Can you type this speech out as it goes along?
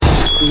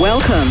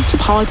Welcome to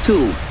Power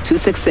Tools to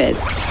Success.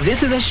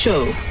 This is a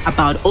show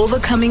about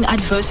overcoming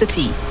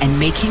adversity and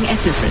making a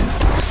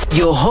difference.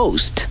 Your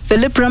host,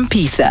 Philip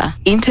Rampisa,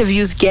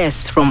 interviews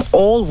guests from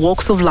all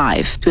walks of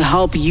life to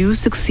help you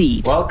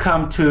succeed.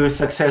 Welcome to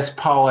Success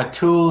Power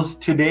Tools.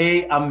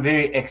 Today, I'm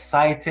very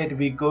excited.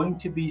 We're going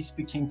to be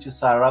speaking to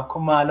Sarah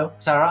Khumalo.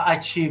 Sarah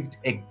achieved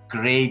a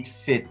great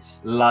feat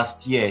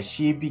last year.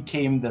 She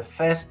became the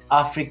first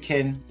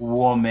African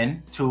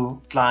woman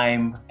to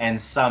climb and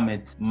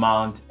summit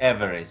Mount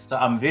Everest. So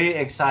I'm very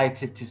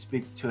excited to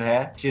speak to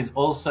her. She's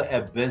also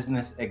a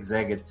business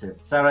executive.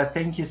 Sarah,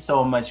 thank you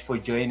so much for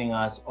joining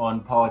us on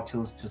Power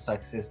Tools to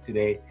Success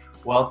today.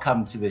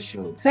 Welcome to the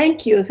show.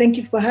 Thank you. Thank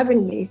you for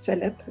having me,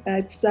 Philip.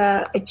 It's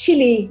a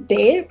chilly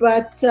day,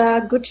 but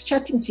good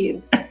chatting to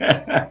you.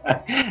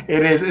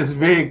 It is. It's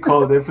very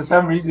cold. And for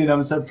some reason,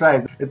 I'm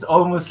surprised. It's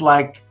almost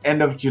like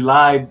end of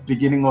July,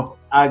 beginning of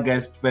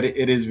August, but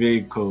it is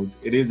very cold.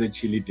 It is a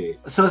chilly day.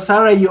 So,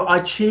 Sarah, you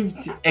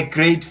achieved a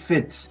great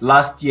feat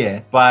last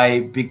year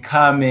by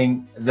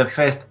becoming the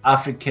first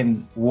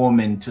African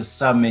woman to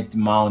summit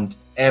Mount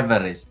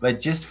Everest. But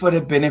just for the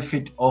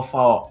benefit of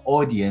our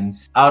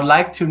audience, I would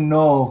like to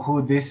know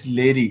who this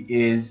lady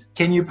is.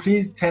 Can you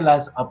please tell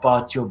us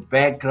about your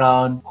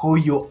background, who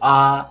you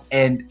are,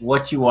 and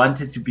what you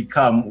wanted to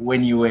become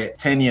when you were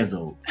 10 years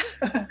old?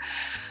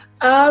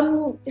 My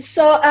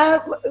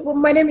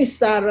name is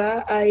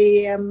Sarah.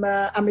 I'm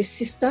a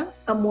sister.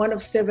 I'm one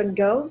of 7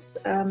 girls,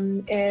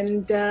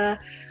 and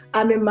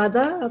I'm a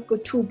mother. I've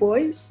got 2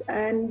 boys,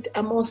 and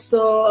I'm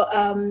also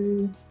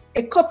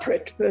a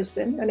corporate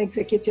person, an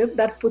executive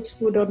that puts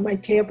food on my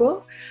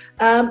table.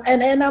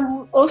 And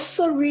I'm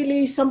also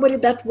really somebody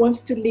that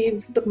wants to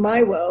live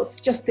my world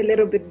just a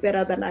little bit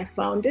better than I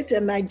found it.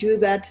 And I do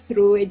that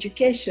through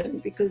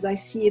education because I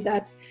see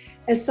that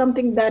as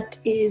something that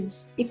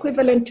is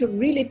equivalent to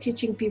really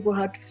teaching people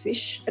how to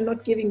fish and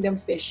not giving them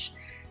fish.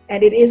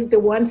 And it is the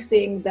one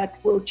thing that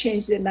will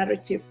change the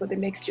narrative for the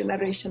next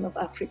generation of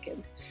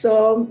Africans.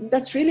 So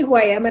that's really who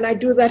I am. And I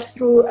do that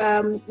through,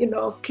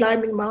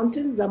 climbing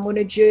mountains. I'm on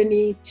a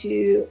journey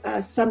to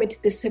summit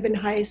the 7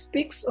 highest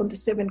peaks on the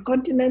 7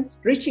 continents,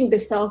 reaching the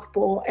South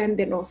Pole and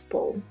the North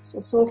Pole.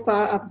 So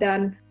far I've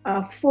done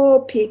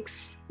 4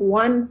 peaks,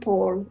 1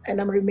 pole, and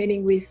I'm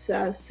remaining with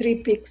 3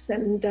 peaks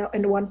and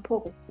 1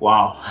 pole.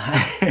 Wow.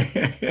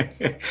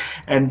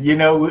 And,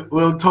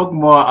 we'll talk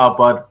more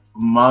about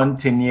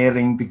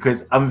mountaineering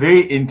because I'm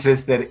very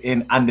interested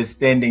in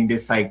understanding the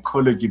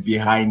psychology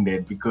behind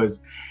it because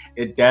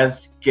it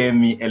does scare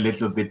me a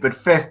little bit. But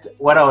first,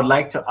 what I would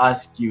like to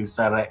ask you,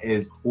 Sarah,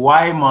 is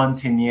why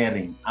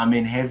mountaineering? I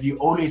mean, have you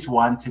always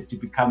wanted to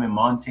become a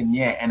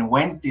mountaineer? And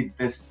when did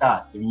this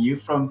start? I mean, you're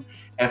from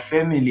a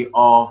family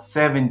of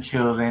 7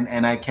 children,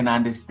 and I can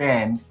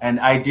understand. And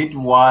I did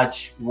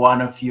watch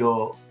one of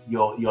your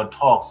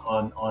talks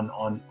on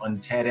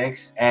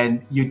TEDx,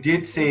 and you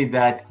did say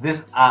that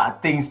these are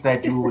things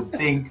that you would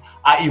think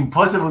are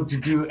impossible to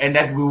do and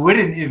that we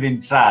wouldn't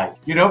even try,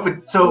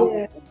 but so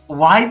yeah.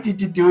 Why did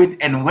you do it,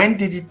 and when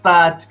did it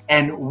start,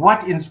 and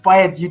what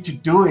inspired you to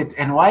do it,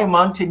 and why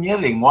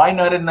mountaineering? Why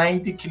not a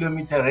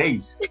 90-kilometer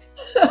race?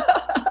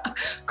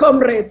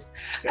 Comrades,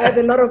 I have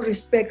a lot of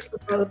respect for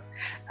those.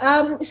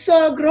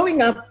 So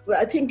growing up,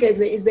 I think as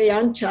a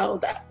young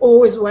child, I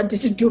always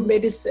wanted to do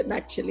medicine,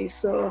 actually.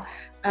 So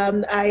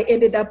I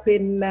ended up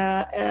in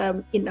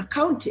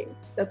accounting.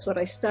 That's what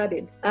I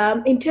studied.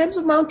 In terms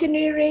of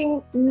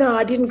mountaineering, no,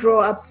 I didn't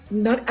grow up.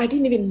 I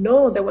didn't even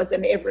know there was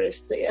an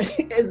Everest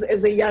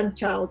as a young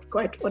child,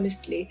 quite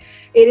honestly.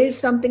 It is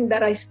something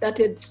that I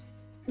started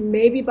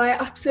maybe by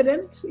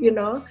accident,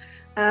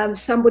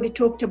 Somebody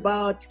talked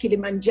about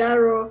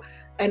Kilimanjaro,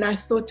 and I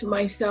thought to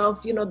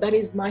myself, that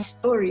is my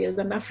story as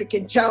an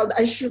African child.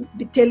 I should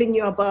be telling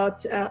you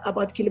about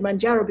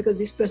Kilimanjaro because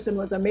this person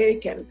was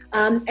American.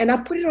 And I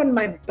put it on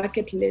my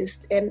bucket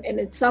list. And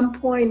at some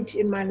point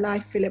in my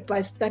life, Philip,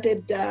 I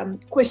started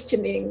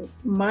questioning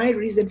my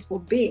reason for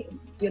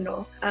being,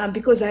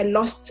 because I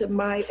lost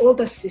my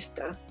older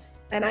sister.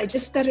 And I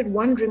just started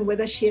wondering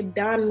whether she had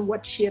done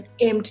what she had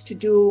aimed to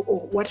do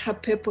or what her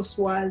purpose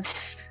was.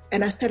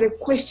 And I started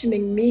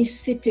questioning me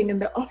sitting in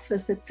the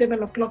office at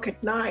 7 o'clock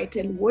at night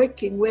and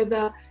working,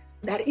 whether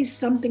that is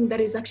something that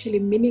is actually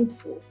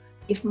meaningful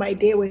if my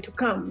day were to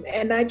come.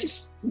 And I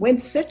just went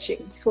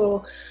searching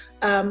for,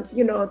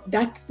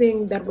 that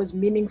thing that was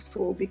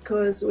meaningful.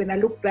 Because when I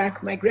look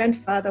back, my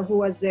grandfather, who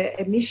was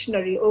a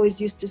missionary, always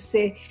used to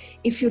say,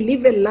 if you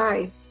live a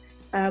life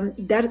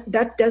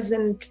that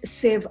doesn't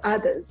save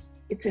others,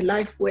 it's a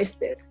life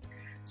wasted.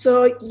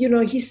 So, he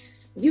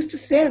used to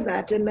say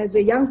that. And as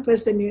a young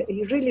person,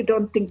 you really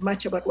don't think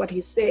much about what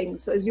he's saying.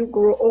 So as you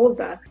grow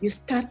older, you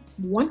start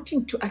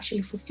wanting to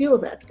actually fulfill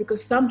that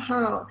because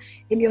somehow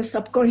in your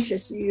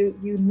subconscious, you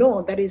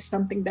know that is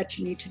something that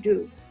you need to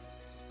do.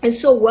 And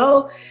so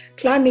while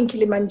climbing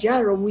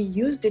Kilimanjaro, we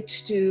used it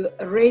to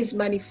raise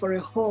money for a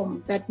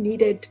home that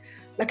needed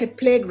like a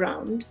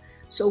playground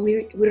So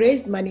we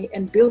raised money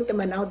and built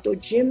them an outdoor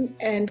gym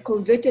and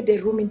converted a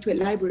room into a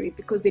library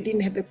because they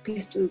didn't have a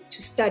place to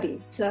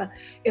study. It's a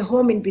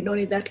home in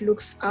Benoni that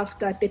looks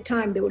after, at the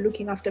time, they were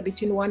looking after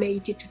between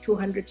 180 to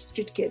 200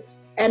 street kids.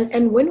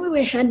 And when we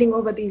were handing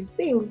over these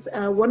things,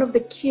 one of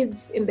the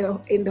kids in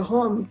the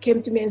home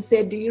came to me and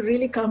said, "Do you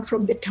really come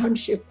from the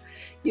township?"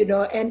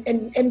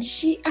 And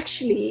she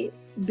actually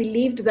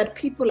believed that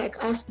people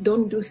like us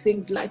don't do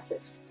things like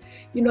this.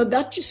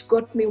 That just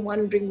got me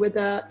wondering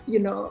whether,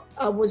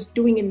 I was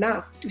doing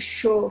enough to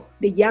show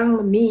the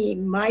young me,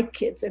 my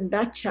kids and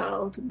that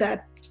child,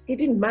 that it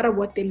didn't matter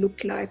what they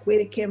looked like, where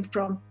they came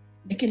from,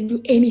 they can do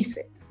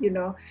anything,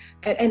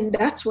 And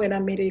that's when I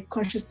made a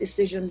conscious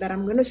decision that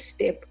I'm going to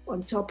step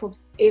on top of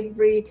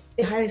the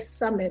highest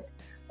summit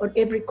on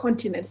every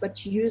continent,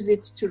 but use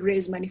it to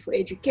raise money for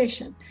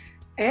education.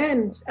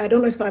 And I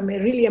don't know if I'm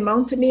really a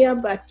mountaineer,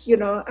 but,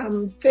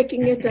 I'm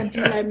faking it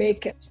until I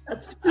make it.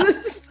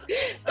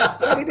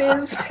 That's what it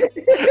is.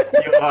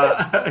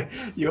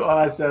 You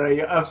are, Sarah.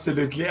 You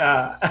absolutely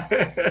are.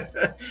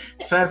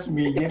 Trust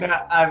me,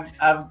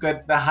 I've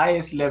got the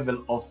highest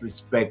level of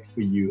respect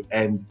for you.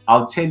 And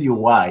I'll tell you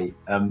why.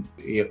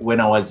 When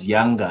I was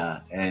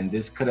younger, and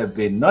this could have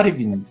been not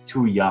even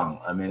too young.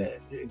 I mean,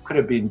 it could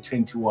have been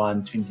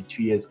 21,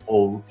 22 years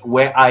old,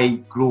 where I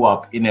grew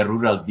up in a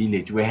rural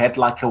village. We had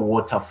like a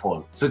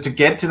waterfall. So to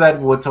get to that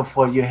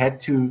waterfall, you had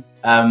to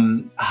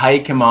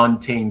hike a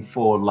mountain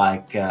for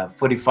like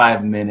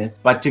 45 minutes,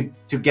 but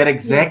to get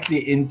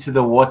exactly into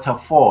the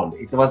waterfall,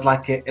 it was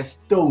like a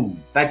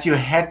stone that you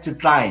had to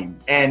climb.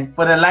 And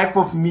for the life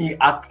of me,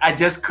 I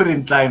just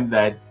couldn't climb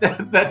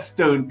that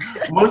stone.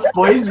 Most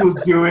boys will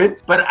do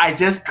it, but I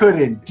just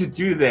couldn't to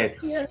do that.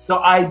 Yeah. So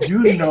I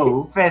do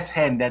know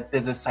firsthand that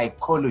there's a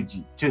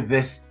psychology to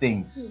these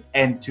things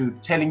and to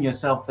telling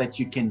yourself that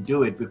you can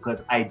do it,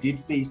 because I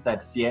did face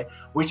that fear,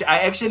 which I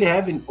actually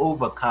haven't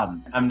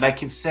overcome.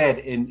 Like you've said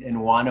in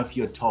one of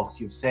your talks,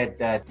 you've said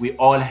that we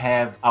all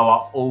have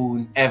our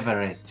own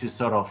Everest to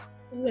sort of,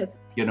 yes,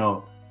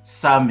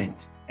 summit.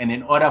 And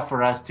in order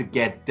for us to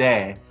get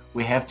there,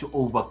 we have to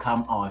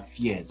overcome our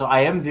fears. So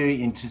I am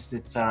very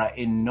interested, Sarah,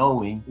 in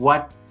knowing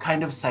what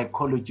kind of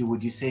psychology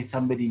would you say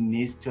somebody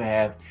needs to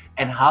have,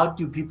 and how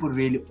do people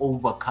really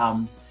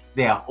overcome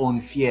their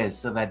own fears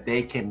so that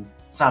they can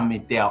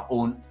summit their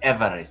own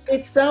Everest?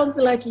 It sounds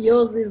like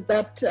yours is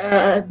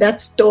that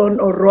stone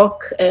or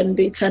rock, and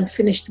it's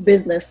unfinished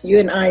business. You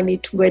and I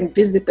need to go and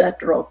visit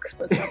that rock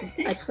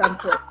at some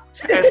point.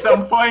 At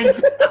some point,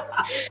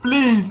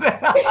 please.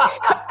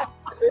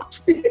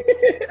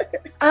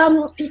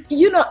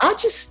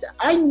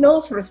 I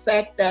know for a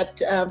fact that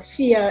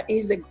fear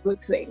is a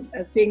good thing.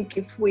 I think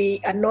if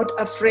we are not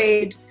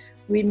afraid,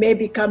 we may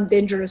become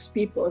dangerous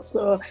people.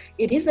 So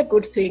it is a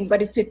good thing,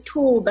 but it's a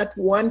tool that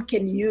one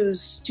can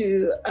use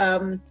to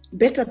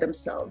better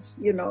themselves.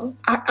 One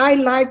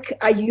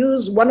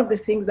of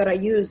the things that I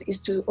use is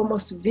to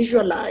almost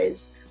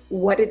visualize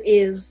what it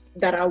is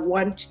that I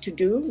want to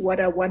do, what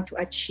I want to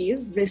achieve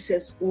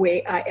versus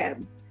where I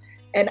am.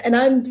 And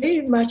I'm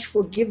very much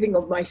forgiving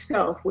of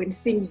myself when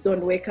things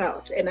don't work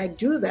out. And I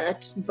do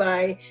that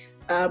by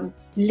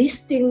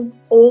listing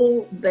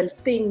all the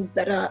things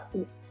that are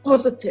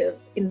positive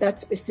in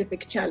that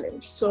specific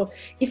challenge. So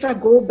if I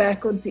go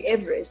back onto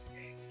Everest,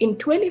 in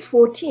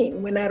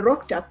 2014, when I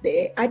rocked up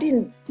there, I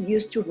didn't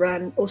used to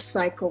run or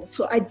cycle.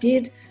 So I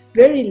did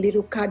very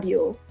little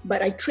cardio,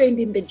 but I trained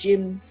in the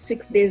gym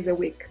 6 days a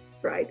week,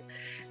 right?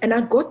 And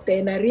I got there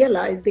and I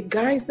realized the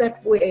guys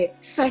that were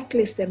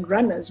cyclists and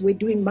runners were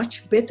doing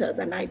much better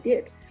than I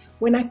did.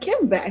 When I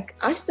came back,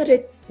 I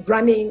started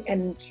running,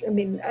 and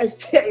I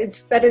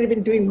started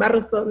even doing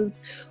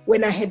marathons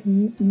when I had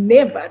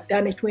never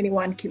done a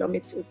 21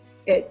 kilometers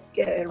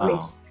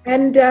race.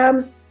 And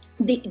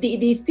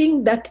the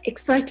thing that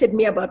excited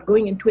me about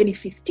going in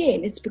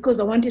 2015, it's because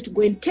I wanted to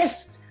go and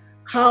test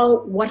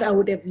how what I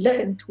would have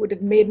learned would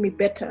have made me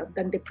better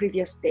than the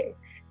previous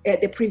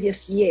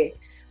year.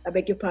 I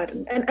beg your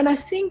pardon. And I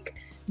think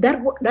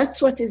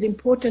that's what is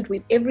important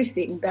with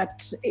everything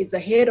that is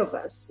ahead of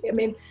us.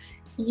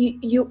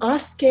 You are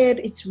scared.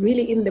 It's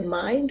really in the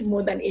mind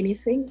more than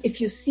anything.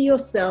 If you see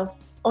yourself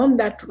on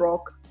that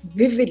rock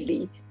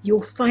vividly,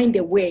 you'll find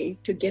a way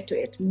to get to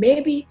it.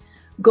 Maybe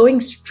going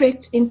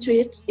straight into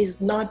it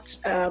is not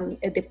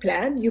the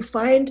plan. You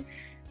find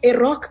a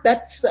rock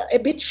that's a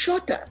bit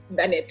shorter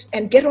than it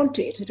and get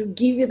onto it to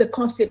give you the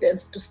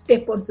confidence to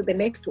step onto the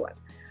next one,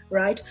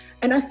 right?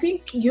 And I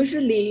think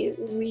usually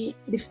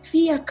the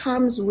fear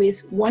comes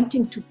with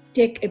wanting to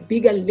take a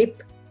bigger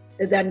leap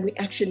than we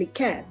actually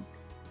can.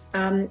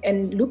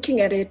 And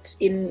looking at it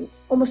in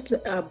almost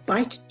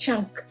bite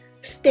chunk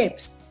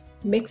steps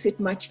makes it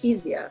much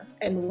easier,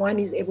 and one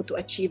is able to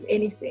achieve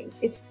anything.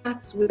 It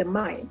starts with the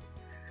mind.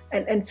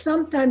 And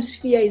sometimes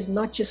fear is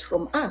not just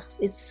from us,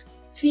 it's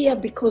fear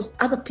because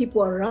other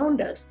people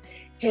around us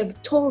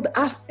have told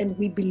us, and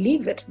we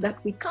believe it, that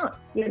we can't,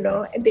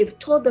 and they've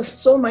told us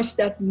so much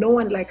that no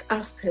one like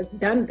us has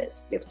done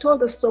this. They've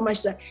told us so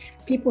much that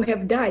people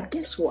have died.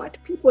 Guess what?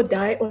 People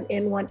die on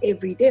N1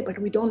 every day, but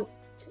we don't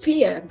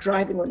fear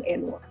driving on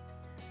N1,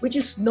 We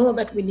just know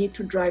that we need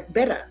to drive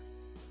better.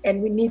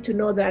 And we need to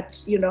know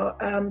that,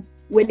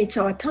 when it's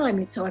our time,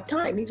 it's our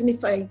time. Even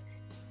if I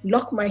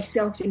lock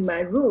myself in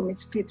my room,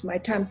 it's my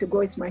time to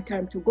go, it's my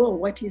time to go.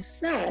 What is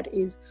sad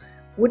is,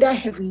 would I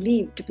have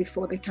lived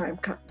before the time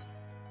comes?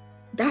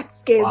 That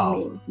scares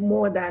me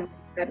more than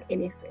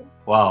anything.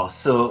 Wow.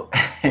 So,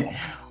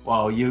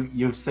 wow,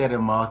 you've said a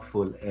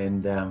mouthful.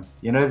 And,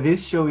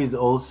 this show is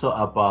also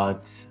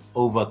about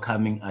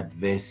overcoming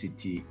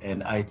adversity.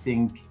 And I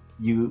think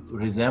you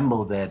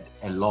resemble that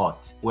a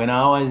lot. When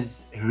I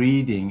was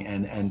reading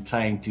and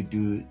trying to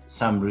do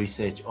some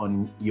research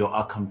on your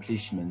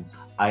accomplishments,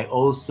 I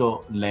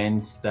also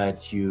learned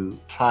that you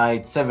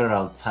tried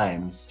several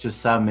times to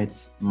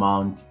summit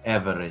Mount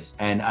Everest.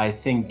 And I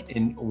think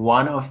in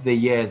one of the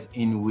years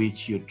in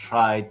which you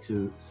tried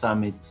to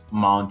summit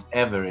Mount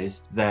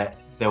Everest, that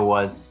there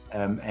was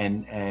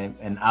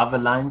an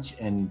avalanche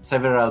and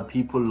several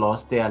people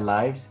lost their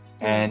lives.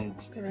 And,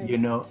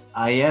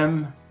 I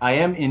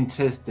am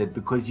interested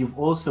because you've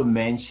also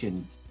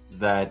mentioned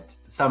that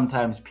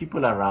sometimes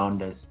people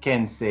around us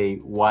can say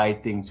why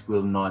things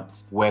will not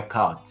work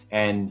out.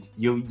 And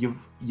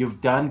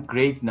you've done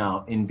great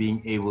now in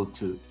being able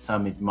to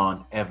summit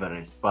Mount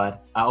Everest.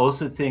 But I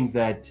also think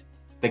that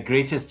the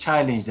greatest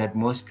challenge that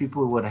most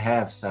people would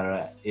have,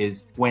 Sarah,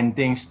 is when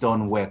things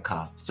don't work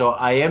out. So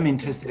I am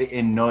interested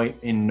in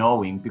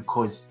knowing,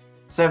 because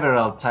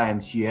several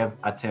times you have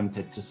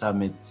attempted to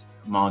summit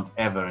Mount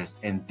Everest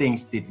and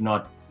things did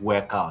not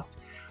work out.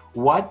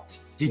 What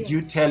did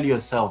you tell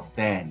yourself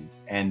then?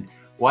 And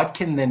what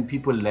can then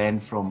people learn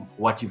from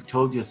what you've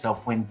told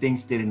yourself when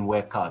things didn't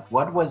work out?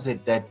 What was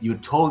it that you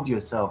told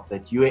yourself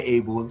that you were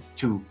able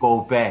to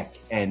go back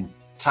and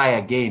try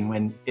again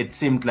when it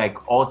seemed like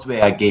odds were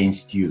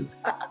against you?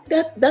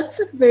 That's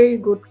a very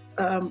good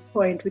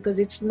point, because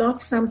it's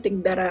not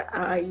something that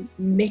I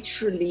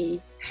naturally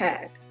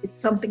had.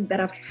 It's something that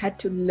I've had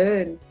to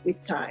learn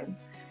with time.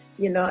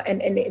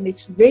 And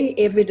it's very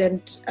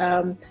evident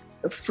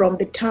from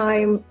the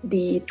time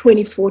the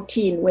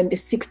 2014, when the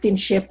 16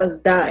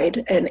 Sherpas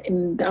died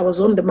and I was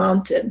on the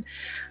mountain,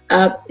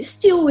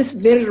 still with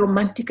very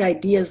romantic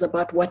ideas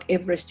about what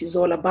Everest is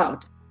all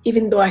about.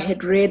 Even though I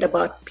had read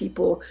about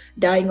people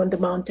dying on the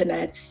mountain, I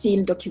had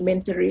seen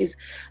documentaries,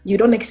 you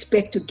don't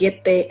expect to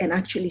get there and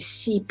actually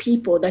see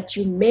people that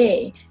you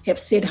may have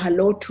said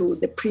hello to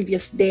the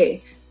previous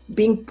day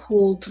being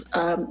pulled,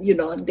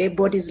 their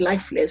bodies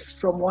lifeless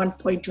from one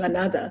point to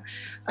another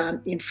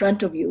in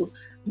front of you.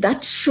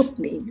 That shook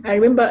me. I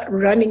remember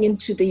running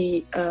into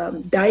the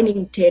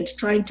dining tent,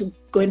 trying to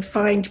go and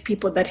find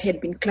people that had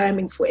been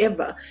climbing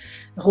forever,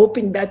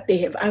 hoping that they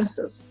have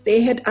answers.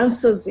 They had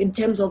answers in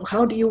terms of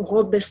how do you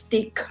hold the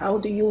stick, how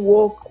do you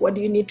walk, what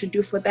do you need to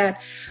do for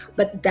that.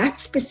 But that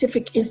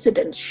specific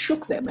incident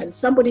shook them, and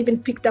somebody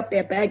even picked up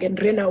their bag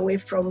and ran away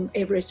from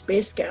Everest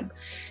Base Camp.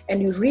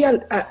 And you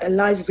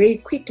realize very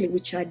quickly,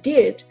 which I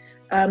did,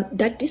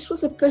 that this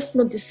was a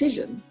personal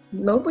decision.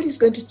 Nobody's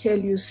going to tell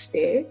you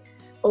stay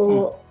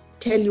or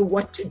tell you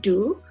what to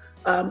do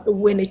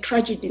when a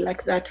tragedy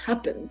like that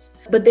happens.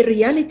 But the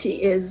reality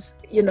is,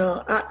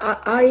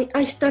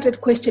 I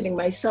started questioning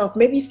myself.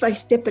 Maybe if I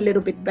step a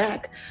little bit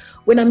back,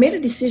 when I made a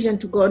decision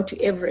to go on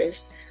to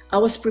Everest, I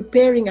was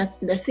preparing, I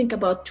think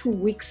about 2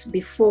 weeks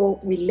before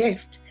we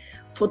left.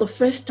 For the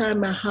first time,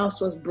 my house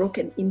was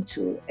broken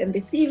into, and the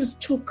thieves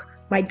took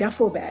my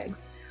duffel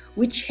bags,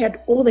 which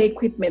had all the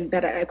equipment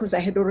because I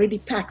had already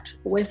packed,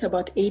 worth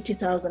about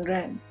 80,000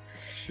 rands.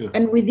 Sure.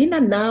 And within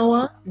an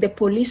hour, the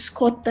police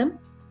caught them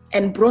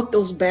and brought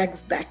those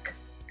bags back.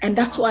 And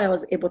that's why I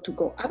was able to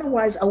go.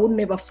 Otherwise, I wouldn't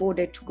have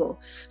afforded to go.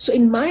 So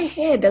in my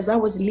head, as I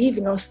was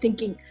leaving, I was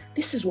thinking,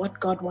 this is what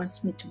God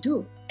wants me to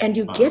do. And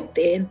you get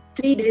there, and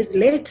 3 days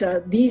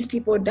later, these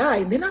people die.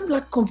 And then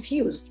I'm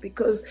confused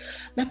because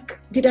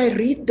did I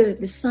read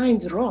the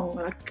signs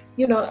wrong?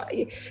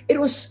 It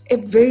was a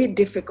very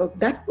difficult,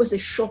 that was a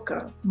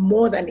shocker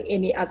more than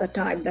any other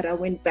time that I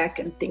went back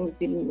and things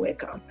didn't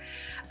work out.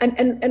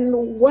 And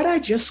what I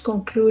just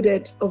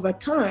concluded over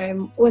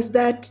time was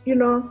that,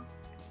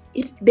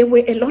 they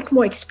were a lot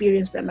more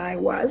experienced than I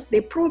was. They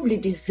probably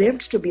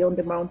deserved to be on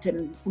the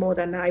mountain more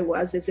than I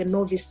was. As a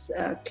novice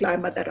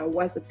climber that I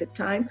was at the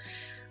time.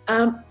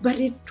 But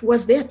it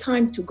was their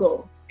time to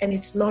go, and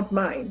it's not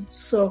mine.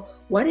 So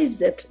what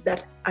is it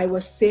that I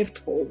was saved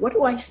for? What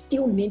do I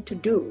still need to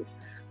do,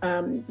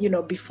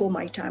 before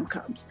my time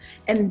comes?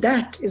 And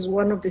that is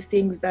one of the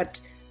things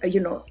that,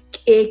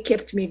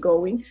 kept me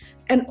going.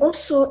 And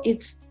also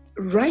it's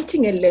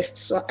writing a list.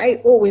 So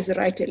I always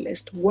write a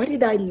list. What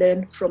did I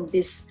learn from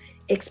this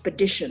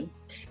expedition?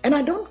 And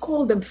I don't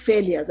call them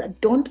failures. I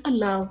don't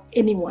allow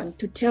anyone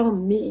to tell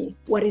me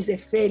what is a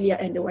failure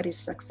and what is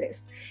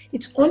success.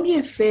 It's only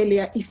a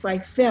failure if I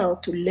fail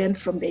to learn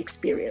from the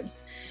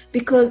experience.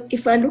 Because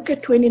if I look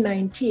at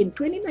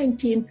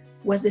 2019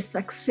 was a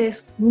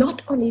success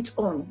not on its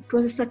own. It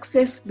was a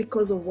success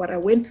because of what I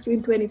went through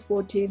in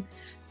 2014,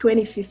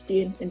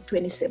 2015, and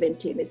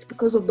 2017. It's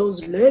because of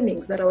those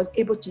learnings that I was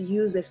able to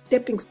use as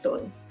stepping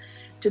stones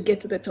to get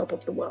to the top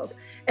of the world.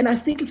 And I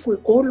think if we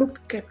all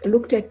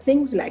looked at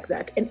things like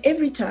that, and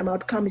every time I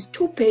would come is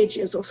 2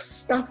 pages of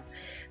stuff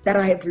that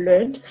I have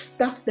learned,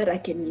 stuff that I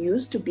can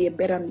use to be a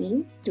better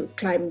me, to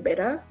climb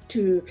better,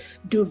 to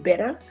do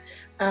better.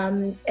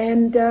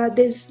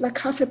 There's like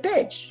half a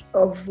page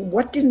of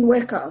what didn't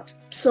work out.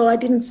 So I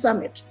didn't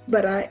sum it,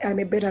 but I'm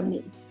a better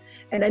me.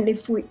 And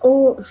if we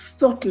all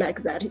thought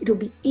like that, it'll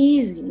be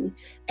easy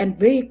and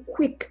very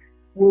quick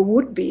we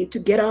would be to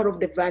get out of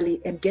the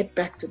valley and get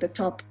back to the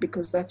top,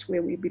 because that's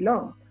where we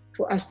belong,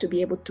 for us to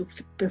be able to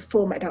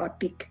perform at our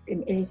peak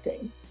in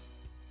anything.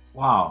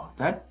 Wow,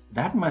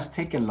 that must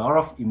take a lot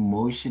of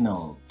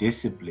emotional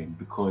discipline,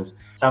 because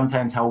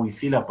sometimes how we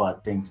feel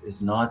about things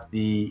is not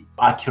the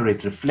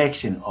accurate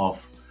reflection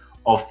of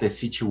the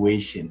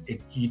situation.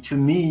 To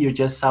me, you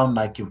just sound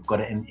like you've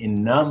got an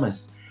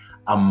enormous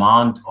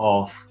amount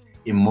of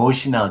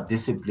emotional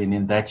discipline,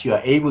 in that you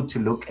are able to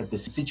look at the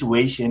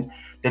situation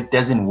that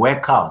doesn't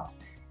work out,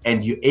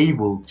 and you're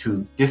able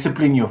to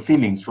discipline your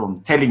feelings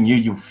from telling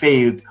you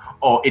failed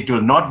or it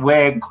will not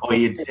work, or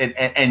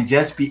and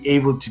just be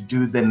able to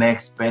do the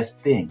next best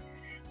thing,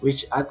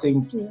 which I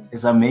think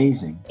is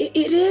amazing.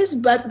 It is,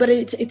 but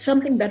it's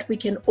something that we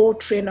can all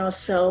train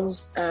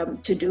ourselves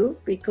to do,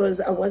 because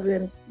I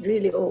wasn't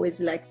really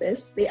always like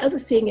this. The other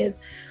thing is,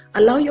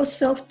 allow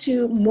yourself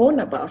to mourn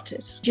about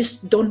it.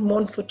 Just don't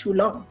mourn for too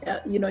long.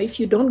 If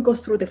you don't go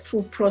through the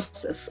full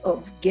process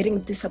of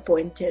getting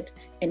disappointed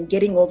and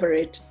getting over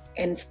it,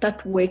 and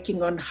start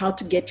working on how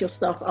to get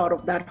yourself out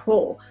of that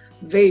hole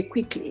very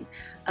quickly,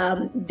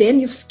 then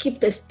you've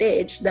skipped a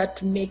stage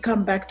that may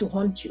come back to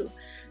haunt you.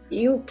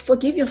 You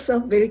forgive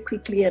yourself very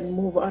quickly and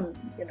move on,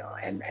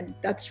 and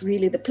that's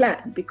really the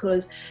plan,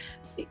 because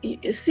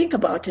think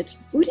about it.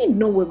 We didn't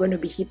know we're going to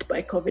be hit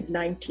by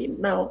COVID-19.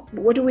 Now,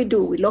 what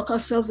do? We lock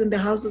ourselves in the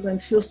houses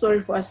and feel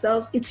sorry for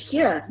ourselves. It's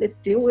here. Let's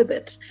deal with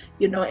it,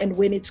 and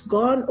when it's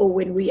gone, or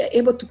when we are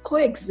able to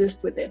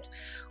coexist with it,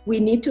 we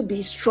need to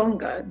be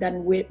stronger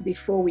than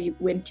before we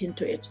went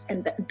into it.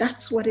 And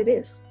that's what it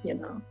is,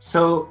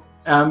 So,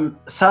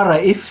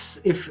 Sarah,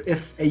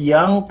 if a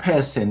young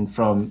person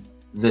from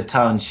the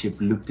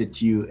township looked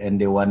at you and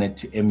they wanted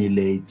to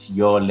emulate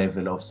your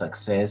level of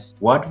success,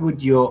 what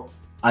would your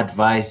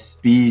advice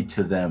be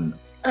to them?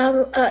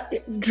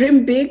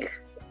 Dream big,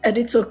 and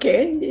it's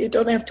okay. You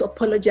don't have to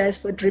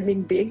apologize for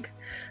dreaming big.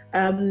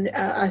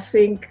 I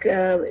think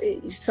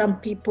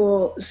some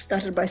people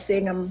started by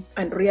saying I'm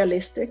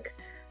unrealistic.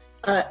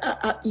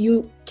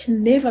 You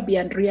can never be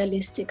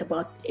unrealistic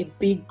about a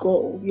big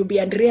goal. You'll be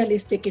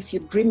unrealistic if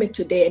you dream it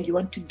today and you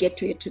want to get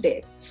to it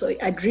today. So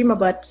I dream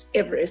about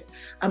Everest.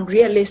 I'm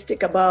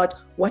realistic about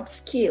what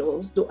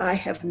skills do I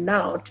have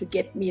now to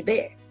get me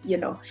there,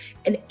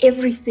 and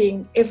every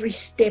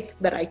step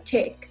that I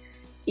take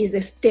is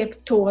a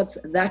step towards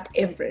that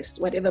Everest,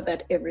 whatever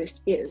that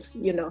Everest is,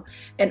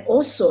 and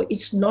also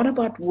it's not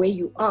about where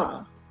you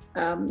are,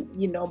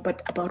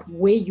 but about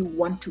where you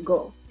want to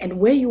go. And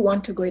where you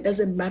want to go, it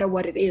doesn't matter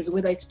what it is,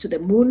 whether it's to the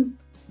moon,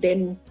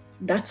 then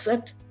that's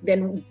it.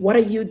 Then what are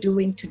you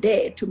doing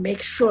today to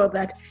make sure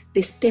that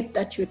the step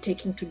that you're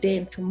taking today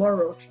and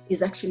tomorrow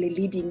is actually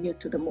leading you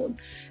to the moon?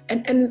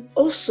 And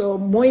also,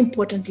 more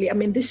importantly,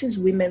 this is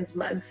Women's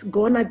Month.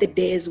 Gone are the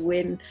days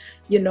when,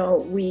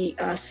 we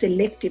are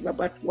selective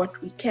about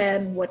what we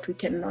can, what we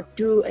cannot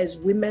do as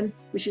women,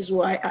 which is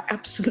why I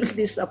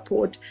absolutely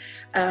support,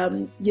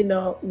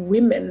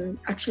 women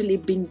actually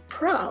being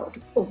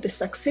proud of the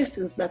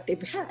successes that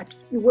they've had.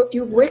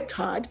 You've worked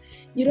hard.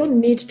 You don't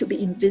need to be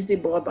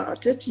invisible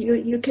about it.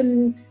 You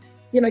can,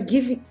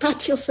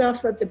 pat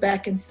yourself at the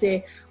back and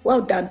say,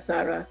 well done,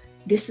 Sarah.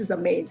 This is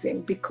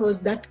amazing,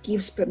 because that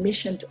gives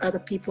permission to other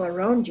people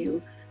around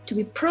you to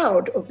be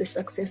proud of the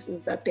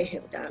successes that they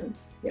have done,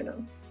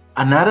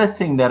 Another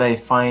thing that I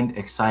find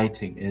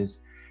exciting is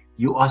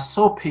you are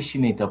so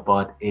passionate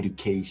about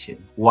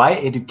education. Why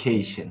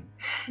education?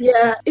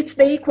 Yeah, it's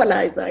the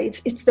equalizer.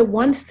 It's the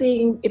one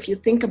thing, if you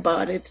think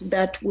about it,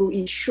 that will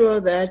ensure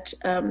that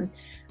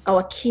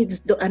our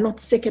kids are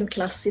not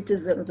second-class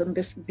citizens in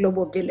this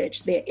global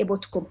village. They're able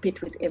to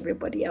compete with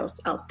everybody else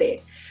out there.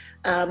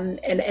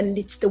 And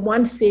it's the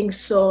one thing.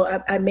 So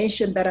I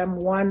mentioned that I'm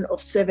one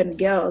of 7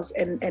 girls,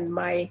 and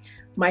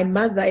my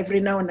mother every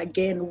now and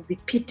again will be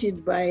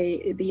pitied by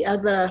the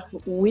other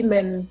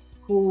women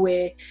who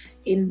were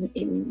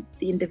in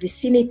the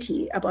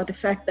vicinity about the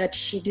fact that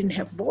she didn't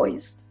have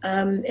boys.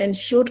 And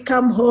she would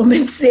come home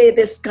and say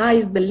the sky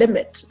is the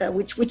limit,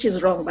 which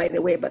is wrong, by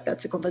the way, but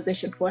that's a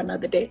conversation for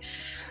another day.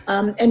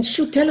 And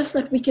she would tell us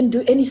that we can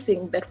do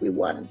anything that we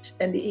want,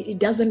 and it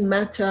doesn't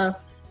matter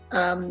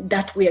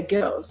that we are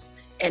girls.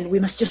 And we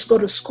must just go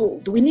to school.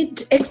 Do we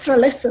need extra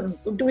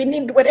lessons? Do we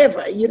need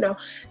whatever,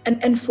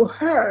 And for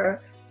her,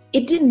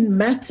 it didn't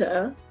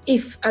matter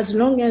as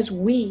long as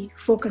we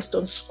focused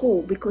on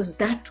school, because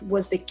that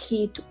was the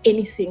key to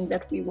anything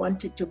that we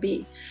wanted to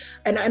be.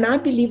 And I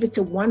believe it's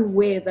a one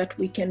way that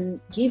we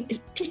can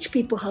teach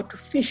people how to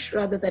fish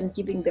rather than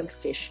giving them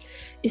fish.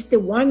 It's the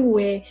one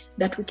way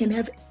that we can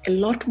have a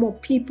lot more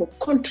people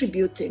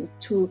contributing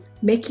to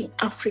making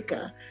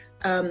Africa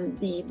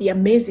the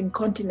amazing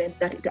continent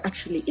that it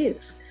actually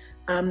is.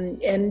 And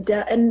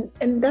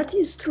that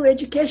is through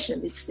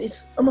education.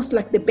 It's almost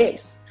like the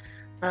base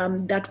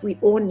that we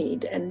all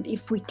need. And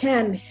if we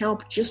can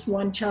help just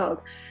one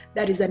child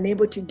that is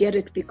unable to get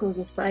it because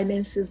of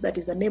finances, that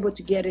is unable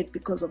to get it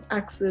because of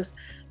access,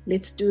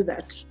 let's do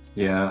that.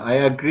 Yeah, I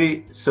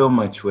agree so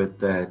much with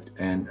that.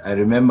 And I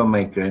remember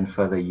my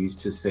grandfather used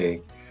to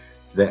say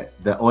that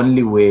the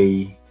only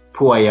way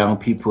poor young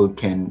people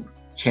can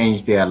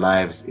change their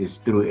lives is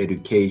through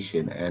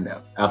education. And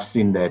I've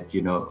seen that,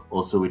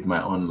 also with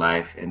my own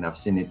life, and I've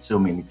seen it so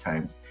many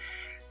times.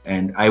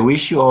 And I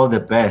wish you all the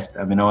best.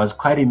 I mean, I was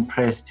quite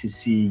impressed to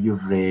see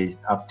you've raised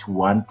up to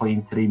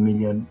 1.3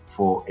 million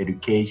for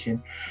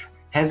education.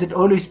 Has it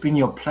always been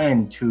your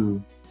plan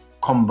to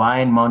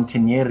combine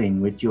mountaineering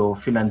with your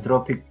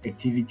philanthropic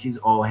activities,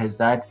 or has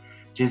that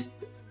just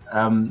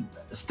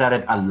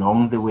started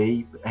along the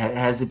way?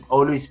 Has it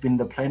always been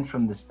the plan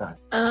from the start?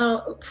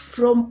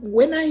 From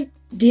when I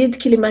did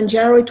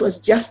Kilimanjaro, it was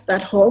just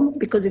that home,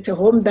 because it's a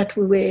home that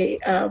we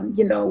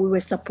were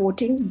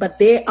supporting. But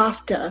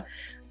thereafter,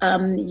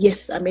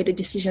 yes, I made a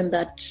decision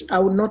that I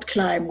would not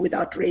climb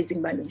without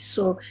raising money.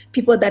 So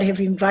people that have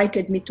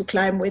invited me to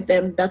climb with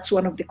them, that's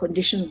one of the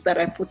conditions that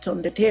I put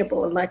on the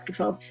table. Like, if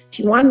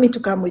you want me to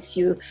come with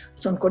you,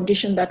 it's on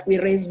condition that we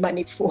raise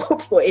money for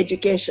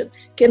education.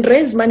 Can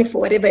raise money for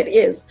whatever it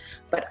is,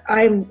 but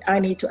I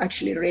need to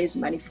actually raise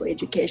money for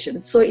education.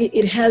 So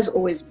it has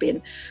always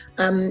been.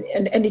 And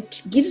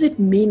it gives it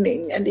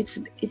meaning. And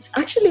it's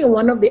actually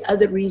one of the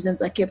other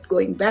reasons I kept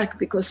going back,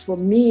 because for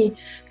me,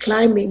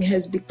 climbing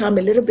has become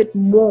a little bit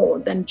more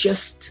than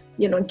just,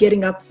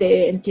 getting up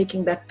there and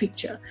taking that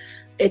picture.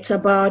 It's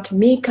about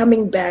me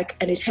coming back,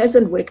 and it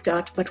hasn't worked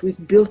out, but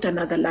we've built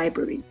another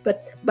library.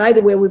 But by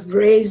the way, we've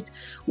raised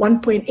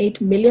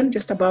 1.8 million,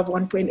 just above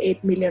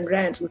 1.8 million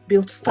rands. We've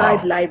built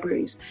 5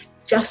 libraries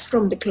just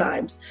from the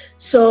climbs.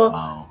 So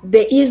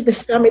There is the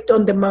summit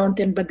on the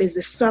mountain, but there's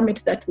a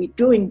summit that we're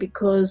doing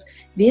because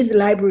these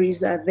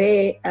libraries are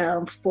there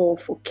for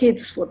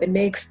kids for the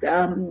next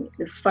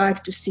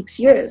 5 to 6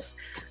 years.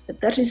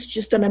 That is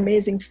just an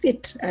amazing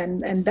fit,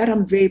 and that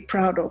I'm very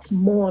proud of,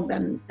 more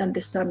than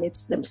the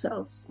summits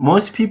themselves.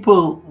 Most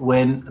people,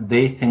 when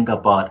they think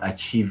about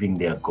achieving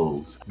their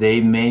goals, they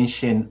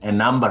mention a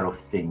number of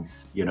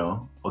things,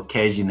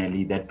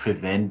 occasionally, that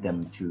prevent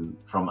them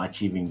from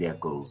achieving their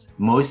goals.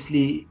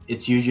 Mostly,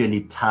 it's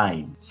usually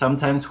time.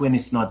 Sometimes when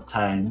it's not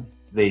time,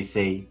 they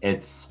say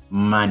it's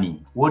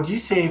money. Would you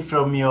say,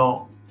 from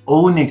your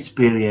own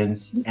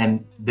experience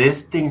and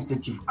these things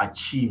that you've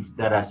achieved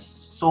that are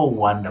so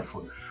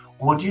wonderful,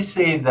 would you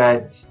say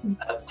that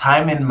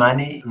time and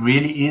money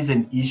really is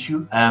an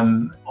issue?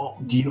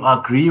 Do you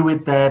agree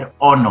with that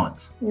or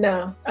not?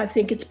 No, I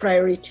think it's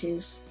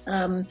priorities.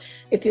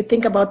 If you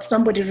think about,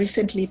 somebody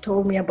recently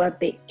told me about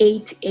the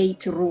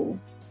 8-8 rule.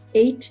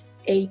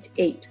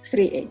 8-8-8,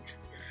 3 8s.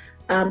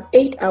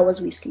 8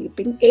 hours we're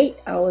sleeping, 8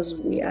 hours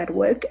we are at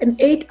work, and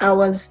 8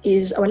 hours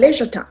is our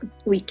leisure time.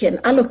 We can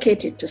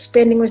allocate it to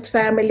spending with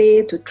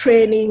family, to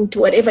training, to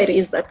whatever it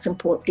is that's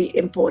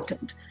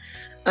important.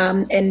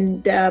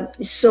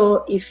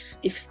 So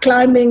if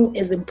climbing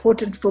is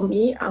important for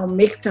me, I'll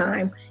make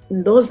time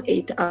in those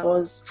 8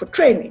 hours for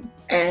training.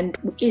 And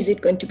is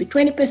it going to be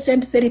 20%,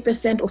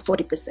 30%, or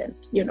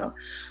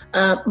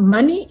 40%?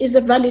 Money is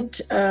a valid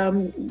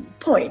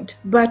point,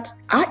 but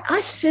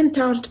I sent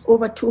out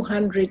over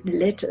 200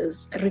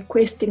 letters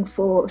requesting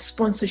for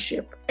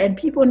sponsorship, and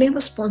people never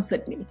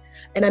sponsored me.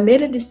 And I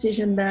made a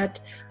decision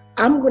that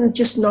I'm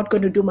just not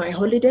going to do my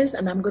holidays,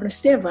 and I'm going to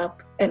save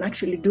up and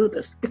actually do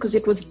this, because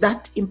it was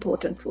that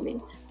important for me,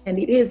 and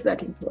it is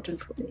that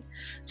important for me.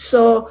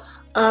 So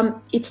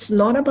it's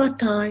not about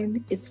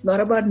time, it's not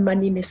about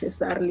money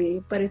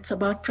necessarily, but it's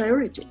about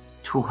priorities.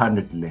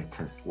 200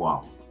 letters,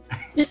 wow.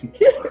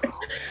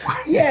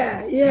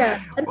 Yeah.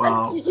 And,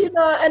 wow.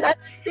 And I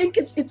think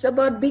it's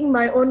about being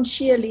my own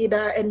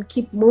cheerleader and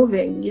keep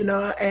moving,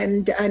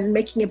 and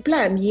making a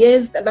plan.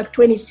 Years like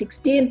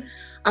 2016,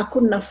 I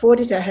couldn't afford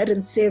it. I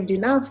hadn't saved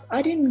enough.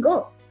 I didn't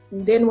go.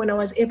 And then when I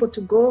was able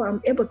to go,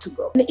 I'm able to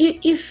go. And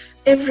if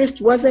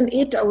Everest wasn't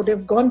it, I would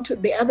have gone to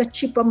the other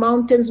cheaper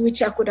mountains,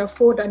 which I could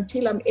afford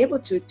until I'm able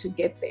to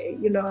get there,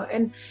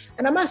 And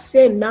I must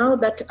say, now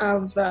that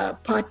I've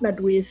partnered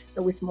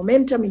with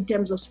Momentum in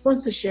terms of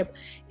sponsorship,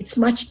 it's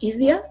much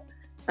easier,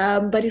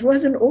 but it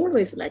wasn't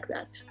always like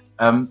that.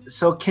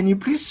 So can you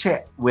please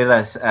share with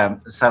us,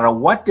 Sarah,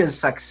 what does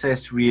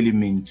success really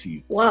mean to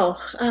you? Wow.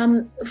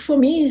 For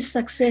me,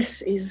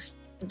 success is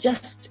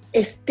just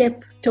a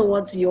step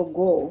towards your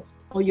goal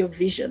or your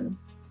vision,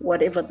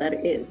 whatever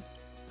that is.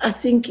 I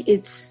think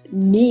it's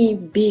me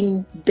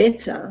being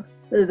better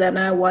than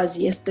I was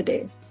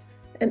yesterday.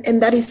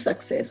 And that is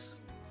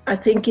success. I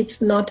think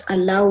it's not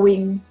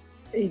allowing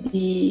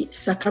the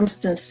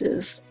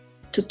circumstances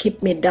to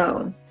keep me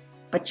down,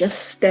 but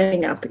just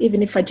standing up.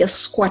 Even if I just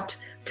squat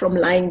from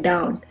lying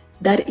down,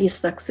 that is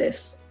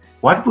success.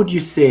 What would you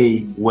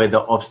say were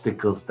the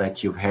obstacles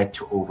that you've had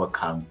to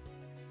overcome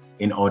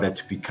in order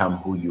to become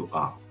who you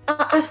are?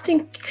 I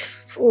think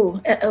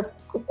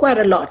quite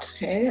a lot.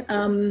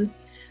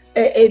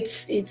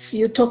 It's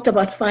you talked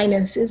about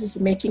finances. It's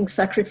making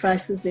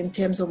sacrifices in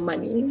terms of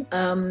money.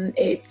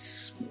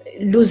 It's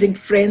losing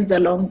friends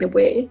along the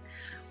way.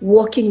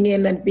 Walking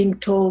in and being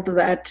told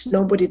that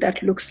nobody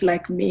that looks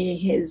like me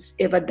has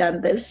ever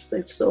done this,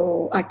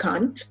 so I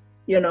can't.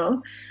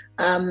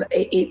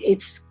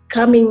 It's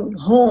coming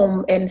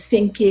home and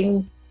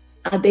thinking,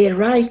 are they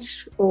right?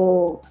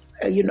 Or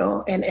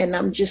and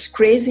I'm just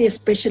crazy,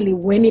 especially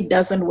when it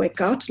doesn't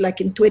work out. Like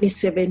in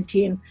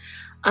 2017,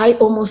 I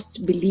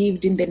almost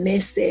believed in the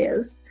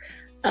naysayers.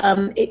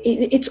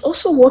 It's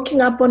also walking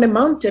up on a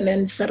mountain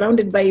and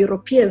surrounded by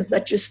Europeans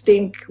that just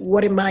think,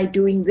 what am I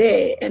doing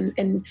there?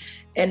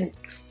 And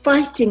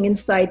fighting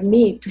inside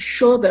me to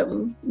show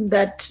them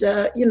that,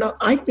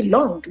 I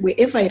belonged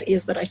wherever it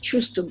is that I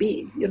choose to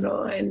be,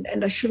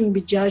 and I shouldn't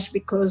be judged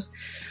because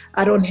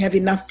I don't have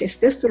enough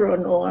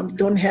testosterone or I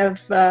don't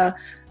have the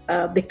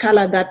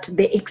color that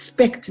they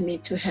expect me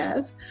to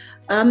have.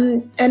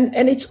 And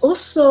it's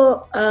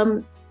also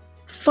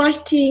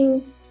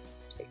fighting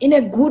in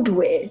a good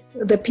way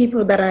the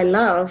people that I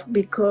love,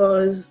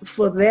 because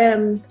for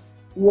them,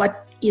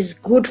 what is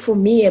good for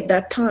me at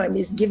that time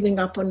is giving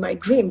up on my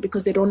dream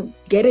because they don't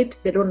get it,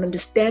 they don't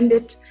understand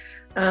it.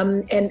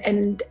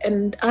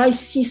 And I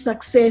see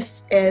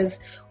success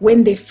as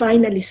when they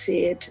finally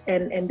see it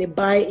and they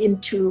buy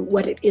into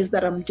what it is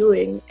that I'm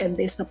doing and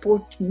they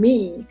support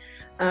me.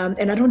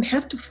 And I don't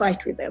have to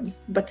fight with them,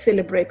 but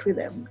celebrate with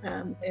them.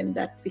 And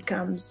that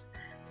becomes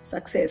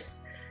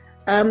success.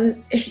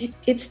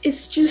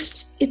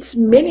 It's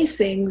many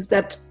things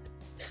that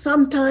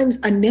sometimes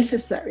are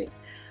necessary.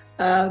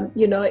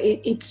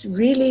 It's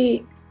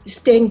really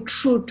staying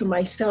true to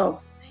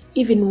myself,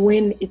 even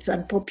when it's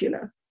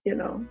unpopular.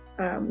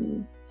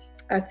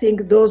 I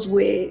think those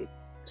were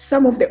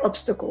some of the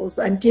obstacles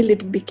until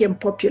it became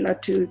popular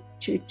to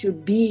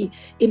be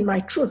in my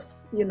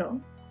truth.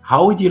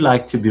 How would you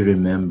like to be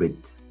remembered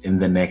in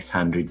the next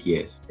 100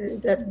 years?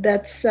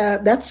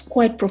 That's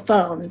quite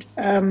profound.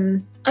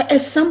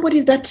 As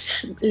somebody that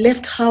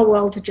left our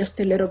world just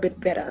a little bit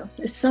better,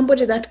 as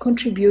somebody that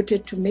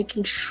contributed to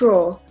making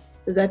sure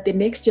that the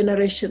next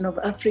generation of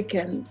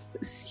Africans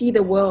see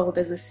the world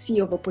as a sea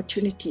of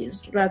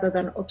opportunities rather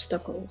than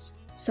obstacles.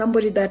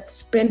 Somebody that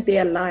spent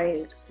their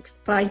lives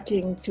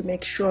fighting to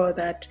make sure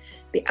that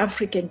the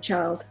African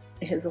child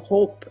has a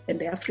hope and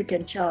the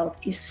African child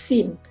is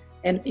seen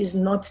and is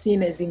not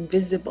seen as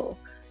invisible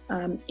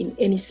in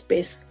any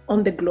space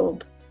on the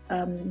globe,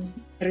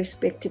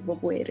 irrespective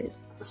of where it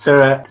is.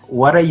 Sarah,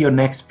 what are your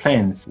next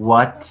plans?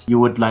 What you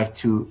would like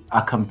to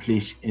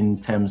accomplish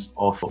in terms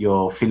of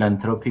your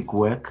philanthropic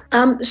work?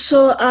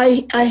 So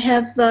I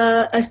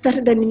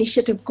started an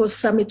initiative called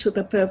Summit with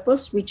a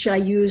Purpose, which I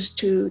use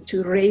to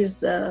raise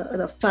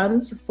the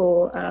funds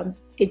for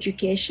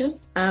education.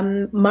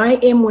 My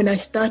aim when I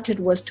started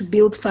was to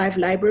build 5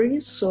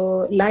 libraries.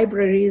 So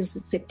libraries,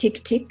 it's a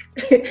tick.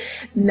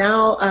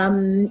 Now,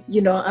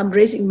 I'm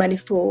raising money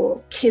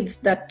for kids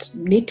that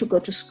need to go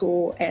to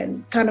school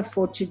and can't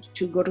afford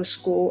to go to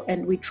school.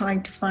 And we're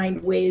trying to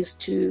find ways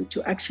to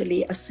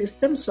actually assist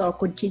them. So I'll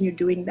continue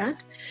doing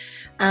that.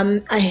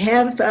 I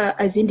have,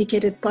 as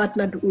indicated,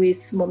 partnered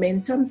with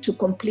Momentum to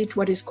complete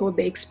what is called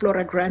the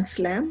Explorer Grand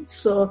Slam.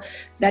 So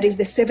that is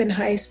the 7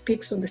 highest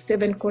peaks on the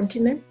 7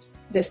 continents,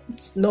 the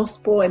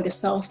North Pole and the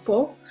South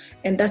Pole.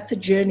 And that's a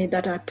journey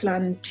that I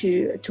plan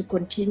to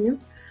continue.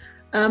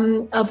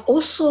 I've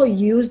also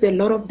used a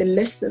lot of the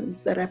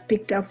lessons that I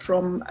picked up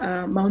from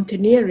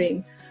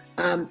mountaineering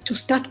to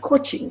start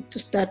coaching, to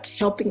start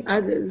helping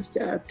others,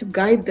 to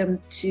guide them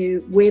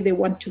to where they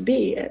want to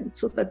be, and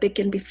so that they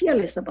can be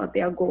fearless about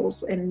their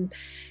goals and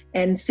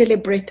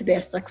celebrate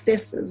their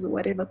successes,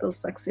 whatever those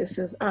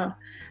successes are.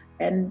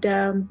 And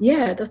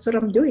that's what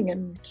I'm doing,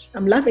 and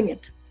I'm loving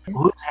it.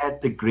 Who's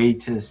had the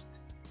greatest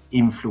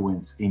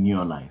influence in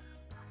your life?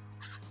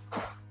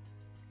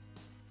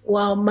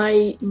 Well,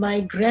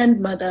 my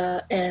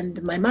grandmother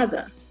and my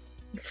mother,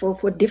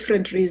 for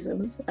different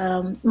reasons.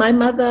 My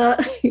mother,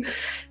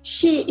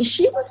 she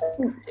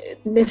wasn't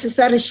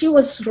necessarily, she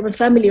was from a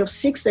family of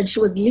 6 and she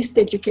was least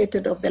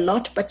educated of the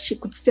lot, but she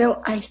could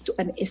sell ice to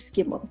an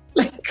Eskimo,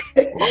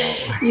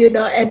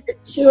 and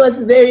she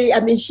was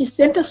she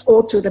sent us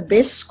all to the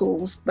best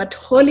schools, but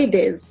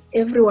holidays,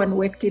 everyone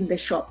worked in the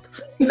shop.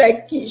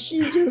 She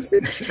just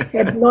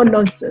had no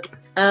nonsense.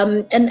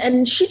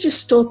 And she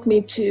just taught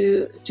me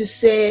to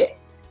say,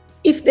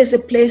 if there's a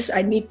place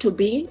I need to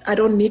be, I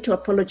don't need to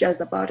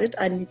apologize about it.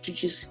 I need to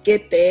just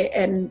get there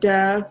and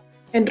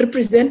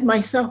represent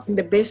myself in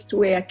the best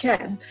way I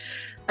can.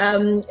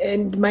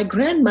 And my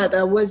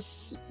grandmother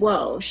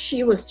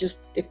she was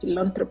just a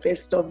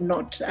philanthropist of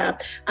note.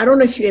 I don't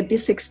know if you had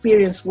this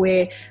experience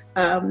where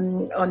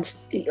on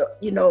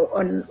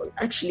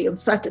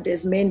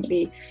Saturdays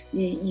mainly,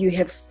 you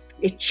have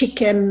a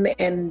chicken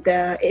and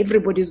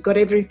everybody's got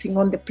everything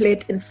on the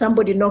plate and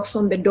somebody knocks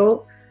on the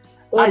door.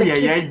 All the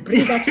kids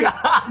bring back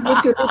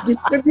need to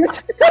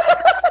redistribute.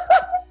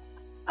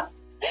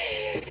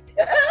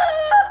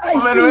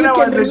 When I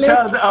was a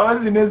child, I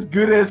wasn't as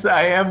good as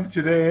I am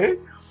today.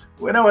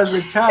 when I was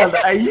a child,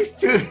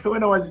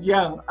 when I was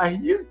young, I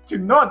used to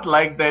not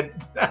like that.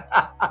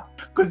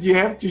 Because you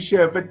have to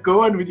share. But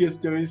go on with your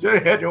story.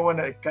 Sorry, I don't want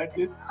to cut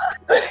it.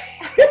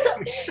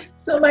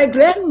 So my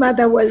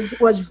grandmother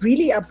was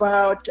really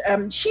about,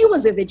 she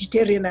was a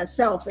vegetarian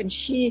herself, and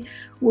she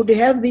would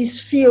have these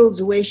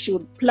fields where she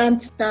would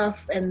plant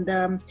stuff,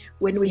 and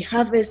when we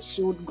harvest,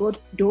 she would go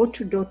door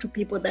to door to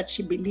people that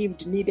she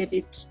believed needed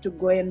it to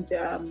go and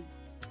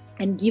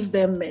give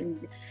them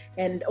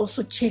and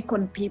also check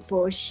on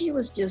people. She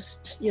was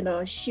just,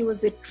 she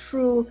was a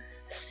true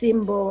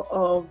symbol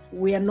of,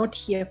 we are not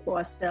here for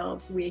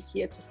ourselves, we're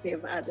here to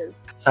save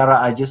others. Sarah,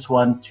 I just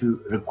want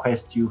to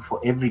request you, for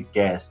every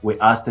guest, we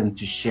ask them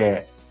to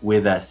share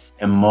with us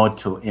a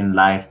motto in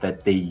life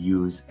that they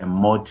use, a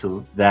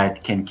motto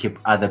that can keep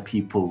other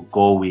people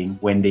going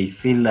when they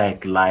feel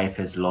like life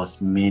has lost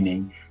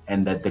meaning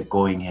and that the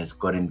going has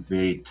gotten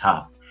very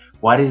tough.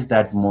 What is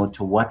that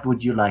motto? What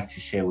would you like to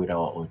share with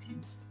our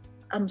audience?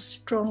 I'm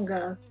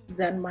stronger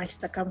than my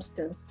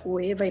circumstance,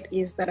 wherever it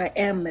is that I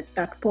am at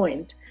that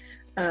point.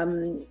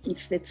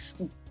 If it's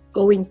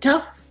going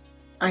tough,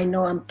 I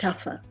know I'm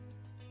tougher,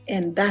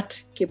 and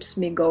that keeps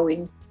me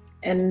going.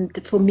 And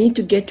for me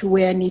to get to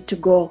where I need to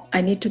go, I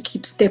need to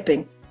keep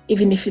stepping,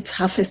 even if it's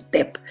half a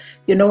step.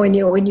 When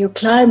you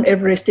climb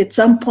Everest, at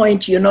some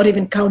point you're not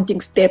even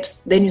counting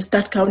steps. Then you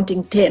start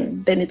counting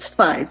 10, then it's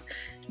 5,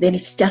 then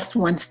it's just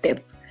one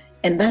step,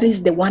 and that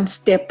is the one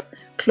step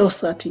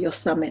closer to your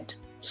summit.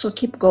 So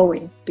keep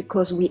going,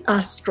 because we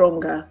are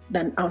stronger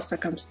than our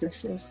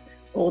circumstances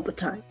all the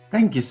time.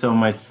 Thank you so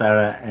much,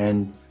 Sarah.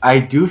 And I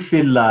do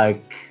feel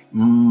like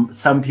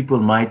some people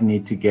might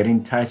need to get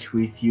in touch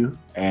with you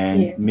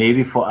and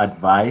maybe for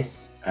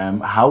advice.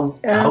 How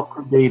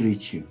could they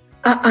reach you?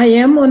 I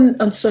am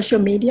on social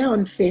media,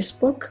 on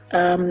Facebook,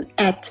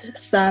 at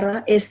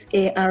Sarah,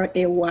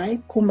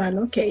 Saray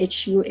Khumalo,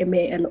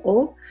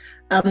 Khumalo.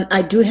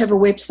 I do have a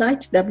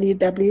website,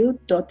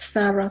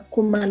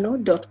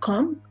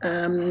 www.sarahkhumalo.com,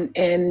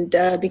 and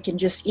they can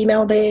just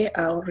email there.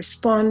 I'll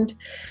respond.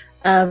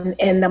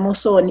 And I'm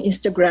also on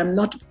Instagram,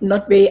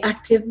 not very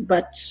active,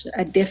 but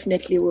I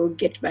definitely will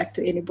get back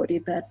to anybody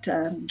that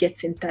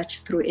gets in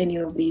touch through any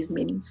of these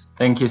means.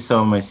 Thank you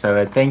so much,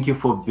 Sarah. Thank you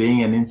for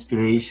being an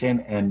inspiration.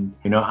 And,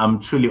 I'm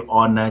truly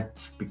honored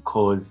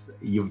because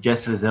you've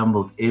just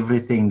resembled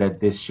everything that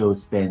this show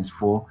stands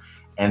for.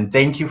 And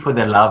thank you for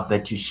the love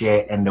that you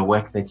share and the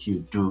work that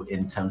you do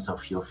in terms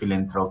of your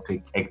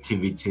philanthropic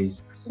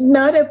activities.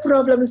 Not a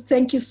problem.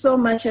 Thank you so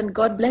much, and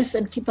God bless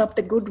and keep up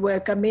the good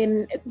work. I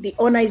mean, the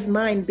honor is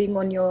mine being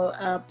on your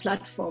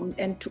platform.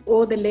 And to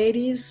all the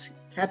ladies,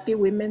 happy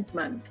Women's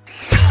Month.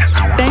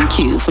 Thank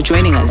you for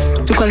joining us.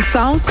 To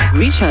consult,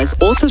 reach us,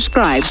 or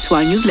subscribe to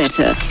our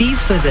newsletter, please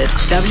visit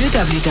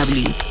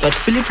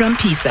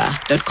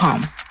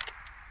www.philiprampisa.com.